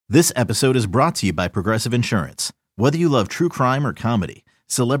This episode is brought to you by Progressive Insurance. Whether you love true crime or comedy,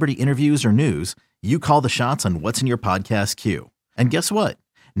 celebrity interviews or news, you call the shots on what's in your podcast queue. And guess what?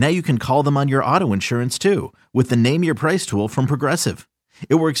 Now you can call them on your auto insurance too with the Name Your Price tool from Progressive.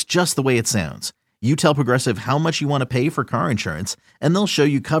 It works just the way it sounds. You tell Progressive how much you want to pay for car insurance, and they'll show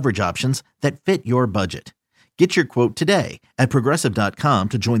you coverage options that fit your budget. Get your quote today at Progressive.com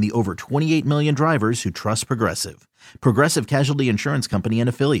to join the over 28 million drivers who trust Progressive. Progressive Casualty Insurance Company and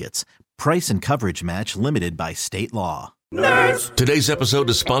Affiliates. Price and coverage match limited by state law. Nerds. Today's episode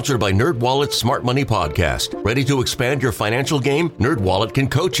is sponsored by NerdWallet's Smart Money Podcast. Ready to expand your financial game? NerdWallet can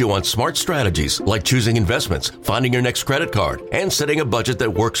coach you on smart strategies like choosing investments, finding your next credit card, and setting a budget that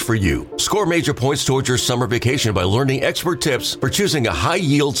works for you. Score major points towards your summer vacation by learning expert tips for choosing a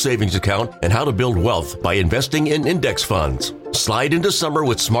high-yield savings account and how to build wealth by investing in index funds. Slide into summer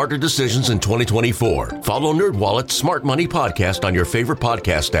with smarter decisions in 2024. Follow NerdWallet's Smart Money Podcast on your favorite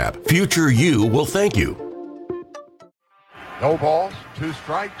podcast app. Future you will thank you. No balls, 2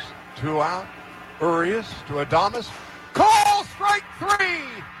 strikes, 2 out. Urias to Adames. Call strike 3.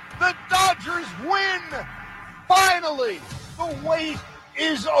 The Dodgers win. Finally, the wait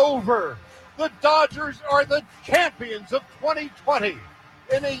is over. The Dodgers are the champions of 2020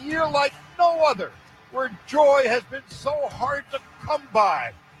 in a year like no other, where joy has been so hard to come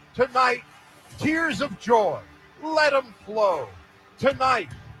by. Tonight, tears of joy. Let them flow. Tonight,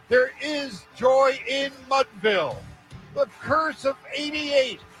 there is joy in Mudville. The curse of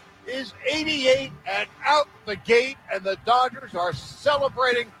 88 is 88 and out the gate, and the Dodgers are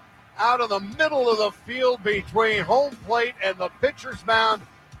celebrating out of the middle of the field between home plate and the pitcher's mound.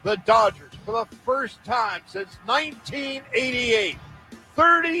 The Dodgers, for the first time since 1988,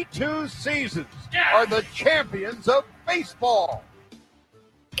 32 seasons, are the champions of baseball.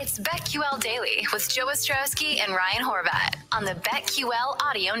 It's BetQL Daily with Joe Ostrowski and Ryan Horvat on the BetQL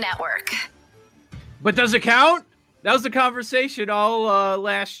Audio Network. But does it count? That was the conversation all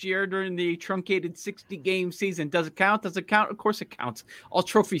last year during the truncated 60-game season. Does it count? Does it count? Of course it counts. All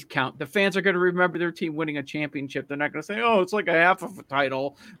trophies count. The fans are going to remember their team winning a championship. They're not going to say, oh, it's like a half of a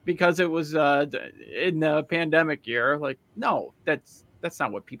title because it was in the pandemic year. Like, no, that's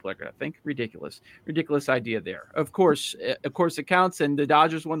not what people are going to think. Ridiculous idea there. Of course it counts. And the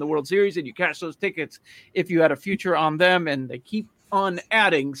Dodgers won the World Series, and you cash those tickets if you had a future on them, and they keep on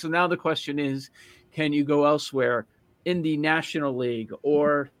adding. So now the question is, can you go elsewhere in the National League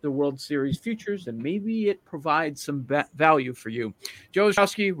or the World Series futures? And maybe it provides some value for you. Joe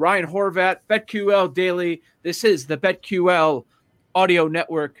Ostrowski, Ryan Horvat, BetQL Daily. This is the BetQL Audio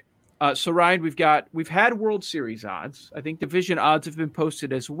Network. So Ryan, we've had World Series odds. I think division odds have been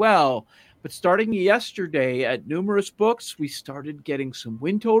posted as well. But starting yesterday at numerous books, we started getting some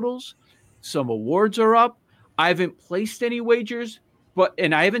win totals. Some awards are up. I haven't placed any wagers,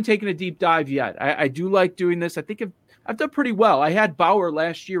 and I haven't taken a deep dive yet. I do like doing this. I think I've done pretty well. I had Bauer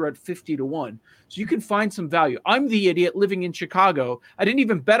last year at 50-1. So you can find some value. I'm the idiot living in Chicago. I didn't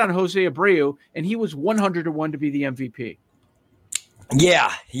even bet on Jose Abreu, and he was 100-1 to be the MVP.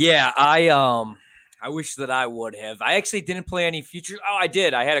 Yeah. I wish that I would have. I actually didn't play any futures. Oh, I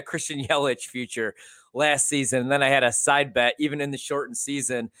did. I had a Christian Yelich future last season, and then I had a side bet even in the shortened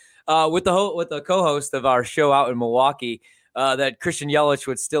season with the co-host of our show out in Milwaukee. That Christian Yelich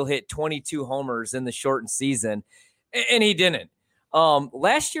would still hit 22 homers in the shortened season, and he didn't.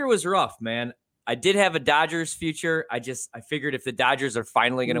 Last year was rough, man. I did have a Dodgers future. I figured if the Dodgers are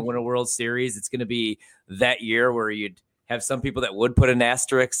finally going to win a World Series, it's going to be that year where you'd have some people that would put an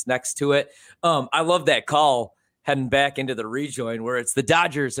asterisk next to it. I love that call heading back into the rejoin where it's the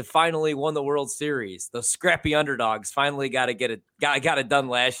Dodgers have finally won the World Series. Those scrappy underdogs finally got it done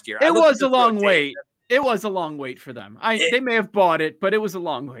last year. It was a long wait. It was a long wait for them. They may have bought it, but it was a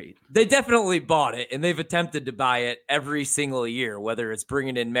long wait. They definitely bought it, and they've attempted to buy it every single year, whether it's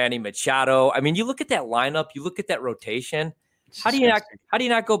bringing in Manny Machado. I mean, you look at that lineup, you look at that rotation. How do you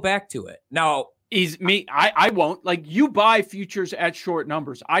not go back to it? Now, I won't. Like, you buy futures at short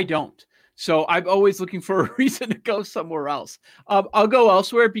numbers. I don't. So I'm always looking for a reason to go somewhere else. I'll go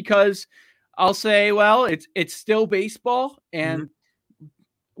elsewhere because I'll say, well, it's still baseball, and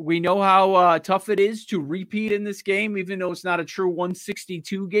we know how tough it is to repeat in this game, even though it's not a true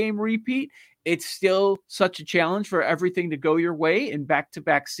 162 game repeat. It's still such a challenge for everything to go your way in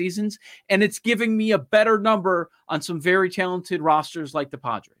back-to-back seasons. And it's giving me a better number on some very talented rosters like the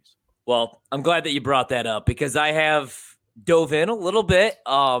Padres. Well, I'm glad that you brought that up because I have dove in a little bit.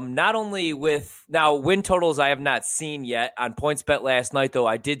 Not only with now win totals I have not seen yet on PointsBet last night, though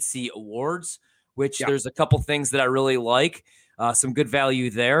I did see awards, which there's a couple things that I really like. Some good value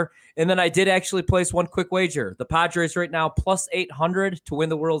there. And then I did actually place one quick wager. The Padres right now plus 800 to win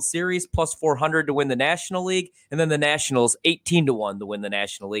the World Series, plus 400 to win the National League, and then the Nationals 18-1 to win the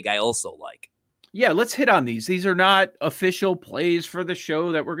National League. I also like. Yeah, let's hit on these. These are not official plays for the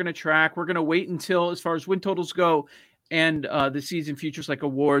show that we're going to track. We're going to wait until, as far as win totals go, and the season futures like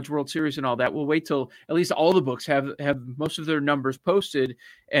awards, World Series, and all that. We'll wait till at least all the books have most of their numbers posted,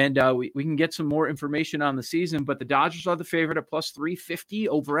 and we can get some more information on the season. But the Dodgers are the favorite at plus 350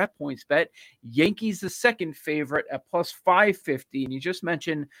 over at PointsBet. Yankees the second favorite at plus 550. And you just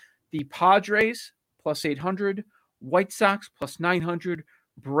mentioned the Padres plus 800, White Sox plus 900,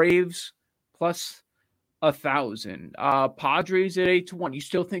 Braves plus 1,000. Padres at 8-1. You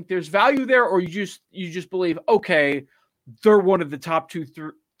still think there's value there, or you just believe, okay, they're one of the top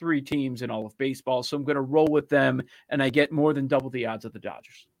three teams in all of baseball, so I'm going to roll with them, and I get more than double the odds of the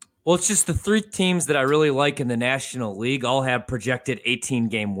Dodgers? Well, it's just the three teams that I really like in the National League all have projected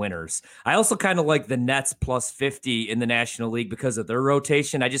 18-game winners. I also kind of like the Nets plus 50 in the National League because of their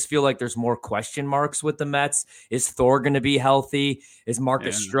rotation. I just feel like there's more question marks with the Mets. Is Thor going to be healthy? Is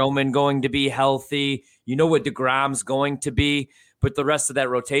Marcus Stroman going to be healthy? You know what DeGrom's going to be. But the rest of that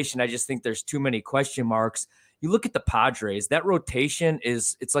rotation, I just think there's too many question marks. You look at the Padres, that rotation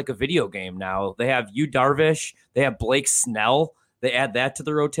it's like a video game now. They have Yu Darvish. They have Blake Snell. They add that to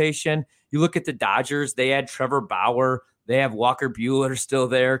the rotation. You look at the Dodgers, they add Trevor Bauer. They have Walker Buehler still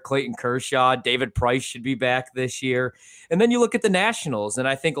there, Clayton Kershaw, David Price should be back this year. And then you look at the Nationals, and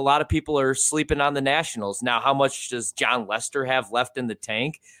I think a lot of people are sleeping on the Nationals. Now, how much does John Lester have left in the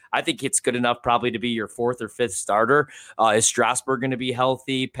tank? I think it's good enough probably to be your fourth or fifth starter. Is Strasburg going to be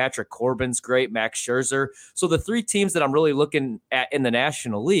healthy? Patrick Corbin's great, Max Scherzer. So the three teams that I'm really looking at in the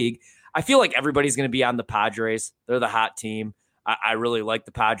National League, I feel like everybody's going to be on the Padres. They're the hot team. I really like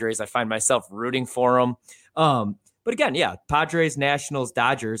the Padres. I find myself rooting for them. But again, yeah, Padres, Nationals,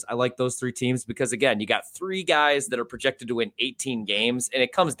 Dodgers. I like those three teams because, again, you got three guys that are projected to win 18 games, and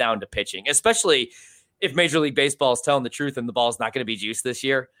it comes down to pitching, especially if Major League Baseball is telling the truth and the ball's not going to be juiced this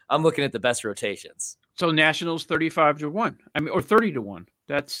year. I'm looking at the best rotations. So Nationals 35-1. I mean, or 30-1.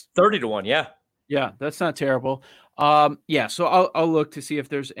 That's 30-1. Yeah. Yeah, that's not terrible. So I'll look to see if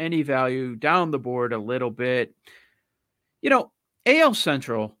there's any value down the board a little bit. You know, AL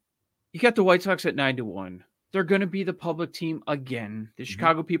Central, you got the White Sox at 9-1. They're going to be the public team again. The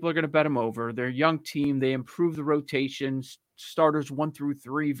Chicago people are going to bet them over. They're a young team. They improve the rotations. Starters 1 through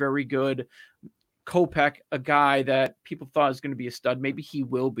 3, very good. Kopech, a guy that people thought was going to be a stud. Maybe he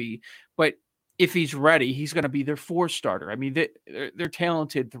will be. But if he's ready, he's going to be their 4th starter. I mean, they're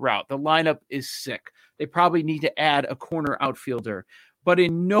talented throughout. The lineup is sick. They probably need to add a corner outfielder. But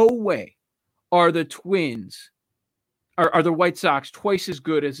in no way are the Twins are the White Sox twice as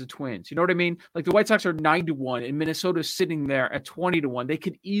good as the Twins. You know what I mean? Like the White Sox are 9-1 and Minnesota's sitting there at 20-1. They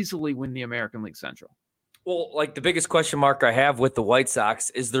could easily win the American League Central. Well, like the biggest question mark I have with the White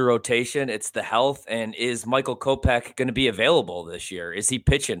Sox is the rotation. It's the health. And is Michael Kopech going to be available this year? Is he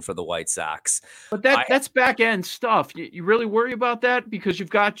pitching for the White Sox? But that's back end stuff. You really worry about that because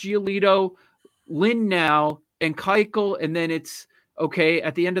you've got Giolito, Lynn now, and Keuchel. And then it's okay.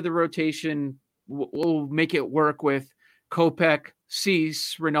 At the end of the rotation, we'll make it work with Kopech,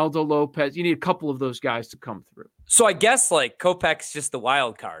 Cease, Ronaldo Lopez. You need a couple of those guys to come through. So I guess like Kopech's just the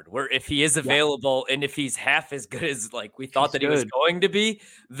wild card where if he is available and if he's half as good as like we thought he was going to be,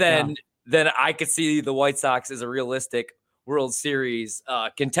 then I could see the White Sox as a realistic World Series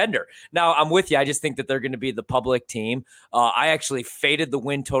contender. Now I'm with you. I just think that they're going to be the public team. I actually faded the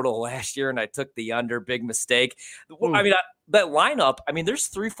win total last year and I took the under. Big mistake. I mean, that lineup, I mean, there's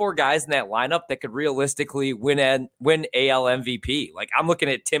 3-4 guys in that lineup that could realistically win AL MVP. Like I'm looking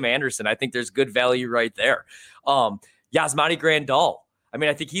at Tim Anderson. I think there's good value right there. Yasmani Grandal. I mean,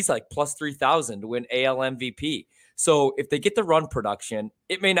 I think he's like plus 3,000 to win AL MVP. So if they get the run production,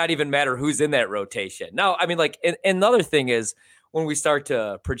 it may not even matter who's in that rotation. Now, I mean, like, and another thing is when we start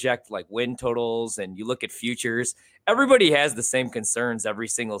to project like win totals and you look at futures, everybody has the same concerns every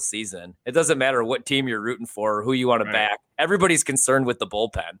single season. It doesn't matter what team you're rooting for or who you want to back. Everybody's concerned with the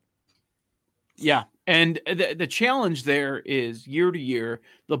bullpen. Yeah. And the challenge there is year to year,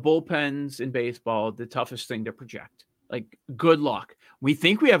 the bullpens in baseball, the toughest thing to project. Like, good luck. We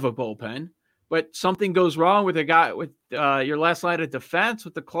think we have a bullpen, but something goes wrong with a guy with your last line of defense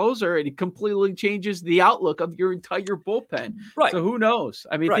with the closer, and it completely changes the outlook of your entire bullpen. Right. So who knows?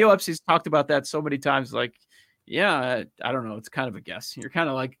 I mean, Theo Epstein's talked about that so many times. Like, yeah, I don't know. It's kind of a guess. You're kind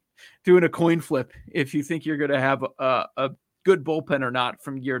of like doing a coin flip if you think you're going to have a good bullpen or not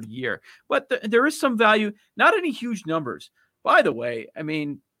from year to year. But there is some value, not any huge numbers. By the way, I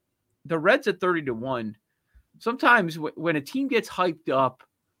mean, the Reds at 30-1. sometimes when a team gets hyped up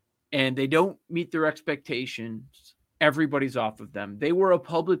and they don't meet their expectations, everybody's off of them. They were a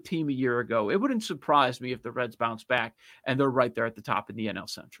public team a year ago. It wouldn't surprise me if the Reds bounce back and they're right there at the top in the NL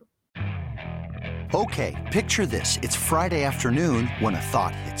Central. Okay, picture this. It's Friday afternoon when a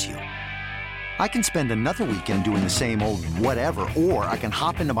thought hits you. I can spend another weekend doing the same old whatever, or I can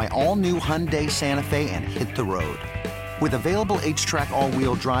hop into my all-new Hyundai Santa Fe and hit the road. With available H-Track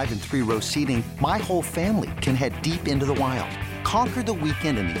all-wheel drive and 3-row seating, my whole family can head deep into the wild. Conquer the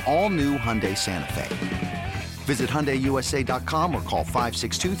weekend in the all-new Hyundai Santa Fe. Visit HyundaiUSA.com or call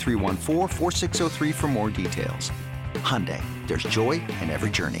 562-314-4603 for more details. Hyundai, there's joy in every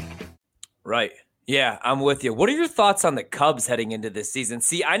journey. Right. Yeah, I'm with you. What are your thoughts on the Cubs heading into this season?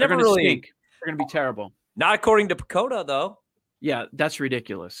 See, I never really stink. They're going to be terrible. Not according to Pacoda, though. Yeah, that's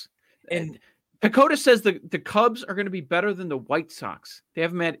ridiculous. And Pacoda says the Cubs are going to be better than the White Sox. They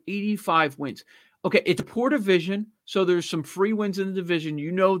have them at 85 wins. Okay, it's a poor division, so there's some free wins in the division.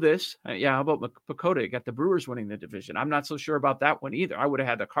 You know this. Yeah, how about Pacoda? You got the Brewers winning the division. I'm not so sure about that one either. I would have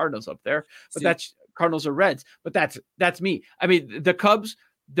had the Cardinals up there, but that's Cardinals or Reds. But that's me. I mean, the Cubs,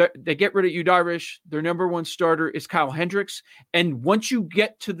 they get rid of Yu Darvish. Their number one starter is Kyle Hendricks. And once you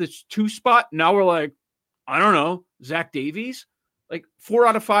get to the 2 spot, now we're like, I don't know, Zach Davies. Like 4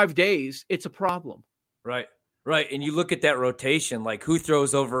 out of 5 days, it's a problem. Right. And you look at that rotation, like who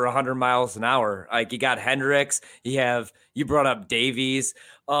throws over 100 miles an hour? Like you got Hendricks, you brought up Davies.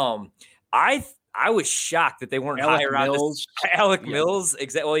 I was shocked that they weren't higher on this. Alec Mills.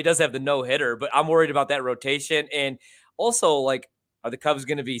 Exactly. Well, he does have the no hitter, but I'm worried about that rotation. And also, like, are the Cubs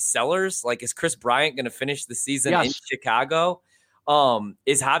going to be sellers? Like, is Chris Bryant going to finish the season in Chicago?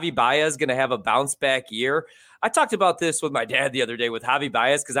 Is Javi Baez going to have a bounce back year? I talked about this with my dad the other day with Javi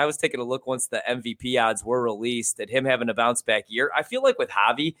Baez because I was taking a look once the MVP odds were released at him having a bounce back year. I feel like with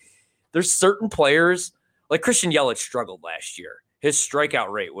Javi, there's certain players like Christian Yelich struggled last year. His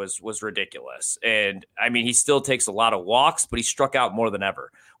strikeout rate was ridiculous. And I mean, he still takes a lot of walks, but he struck out more than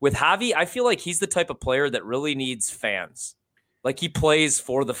ever. With Javi, I feel like he's the type of player that really needs fans. Like he plays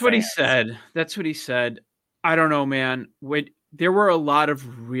for the fans. That's what he said. I don't know, man. There were a lot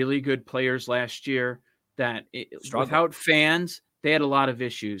of really good players last year that without fans, they had a lot of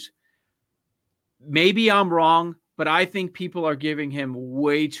issues. Maybe I'm wrong, but I think people are giving him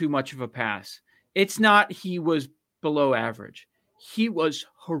way too much of a pass. It's not he was below average. He was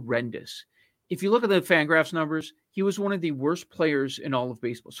horrendous. If you look at the Fangraphs numbers, he was one of the worst players in all of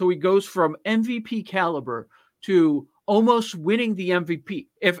baseball. So he goes from MVP caliber to almost winning the MVP.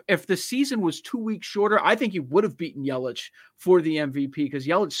 If the season was 2 weeks shorter, I think he would have beaten Yelich for the MVP because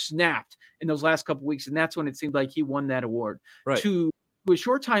Yelich snapped in those last couple of weeks, and that's when it seemed like he won that award. Right. To a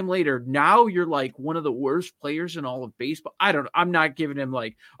short time later, now you're like one of the worst players in all of baseball. I'm not giving him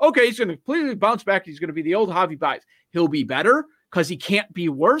like, okay, he's going to completely bounce back. He's going to be the old Javi Baez. He'll be better because he can't be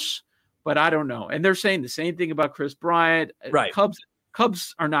worse, but I don't know. And they're saying the same thing about Chris Bryant. Right.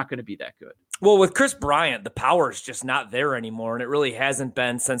 Cubs are not going to be that good. Well, with Chris Bryant, the power is just not there anymore, and it really hasn't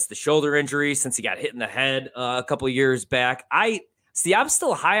been since the shoulder injury, since he got hit in the head a couple of years back. I'm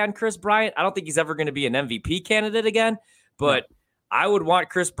still high on Chris Bryant. I don't think he's ever going to be an MVP candidate again, but I would want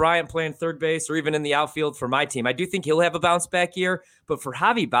Chris Bryant playing third base or even in the outfield for my team. I do think he'll have a bounce back year, but for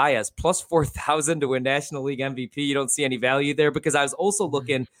Javi Baez, plus 4,000 to win National League MVP, you don't see any value there because I was also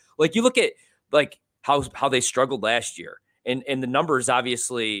looking, like you look at like how they struggled last year, and the numbers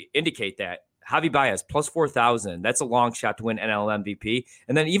obviously indicate that. Javi Baez, plus 4,000. That's a long shot to win NL MVP.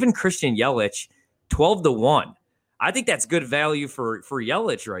 And then even Christian Yelich, 12-1. I think that's good value for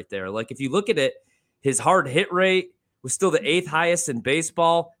Yelich right there. Like if you look at it, his hard hit rate was still the 8th highest in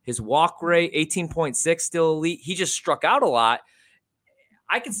baseball. His walk rate, 18.6, still elite. He just struck out a lot.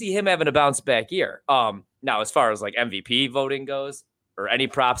 I can see him having a bounce back year. Now, as far as like MVP voting goes, or any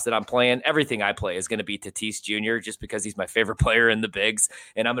props that I'm playing, everything I play is going to be Tatis Jr. just because he's my favorite player in the bigs,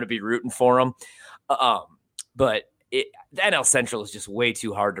 and I'm going to be rooting for him. But the NL Central is just way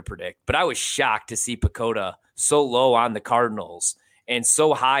too hard to predict. But I was shocked to see Pacoda so low on the Cardinals and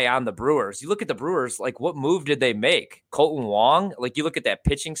so high on the Brewers. You look at the Brewers, like what move did they make? Colton Wong? Like you look at that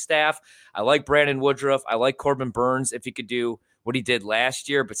pitching staff. I like Brandon Woodruff. I like Corbin Burns if he could do what he did last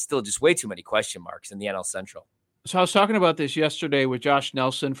year, but still just way too many question marks in the NL Central. So I was talking about this yesterday with Josh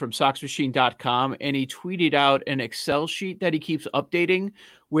Nelson from SoxMachine.com, and he tweeted out an Excel sheet that he keeps updating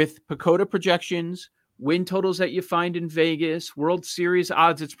with Pacoda projections, win totals that you find in Vegas, World Series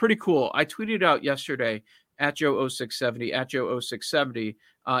odds. It's pretty cool. I tweeted out yesterday at Joe0670,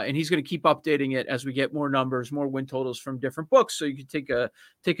 and he's going to keep updating it as we get more numbers, more win totals from different books. So you can take a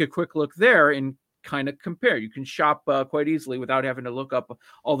quick look there and kind of compare. You can shop quite easily without having to look up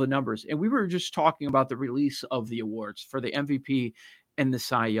all the numbers. And we were just talking about the release of the awards for the MVP and the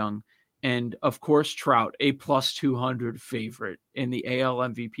Cy Young. And of course, Trout, a plus 200 favorite in the AL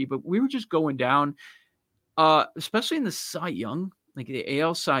MVP. But we were just going down, especially in the Cy Young, like the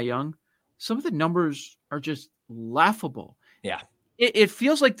AL Cy Young, some of the numbers are just laughable. Yeah. It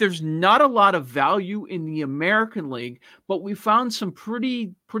feels like there's not a lot of value in the American League, but we found some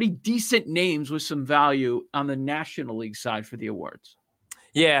pretty decent names with some value on the National League side for the awards.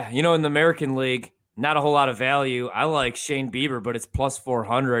 Yeah, in the American League, not a whole lot of value. I like Shane Bieber, but it's plus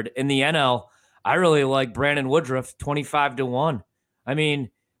 400. In the NL, I really like Brandon Woodruff, 25-1. I mean,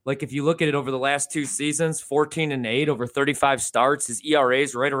 like if you look at it over the last 2 seasons, 14-8 over 35 starts, his ERA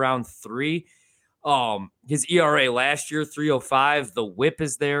is right around 3. His ERA last year, 3.05. The whip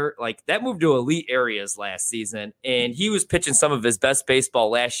is there. Like that moved to elite areas last season, and he was pitching some of his best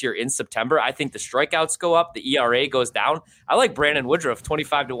baseball last year in September. I think the strikeouts go up, the ERA goes down. I like Brandon Woodruff,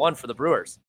 25-1 for the Brewers.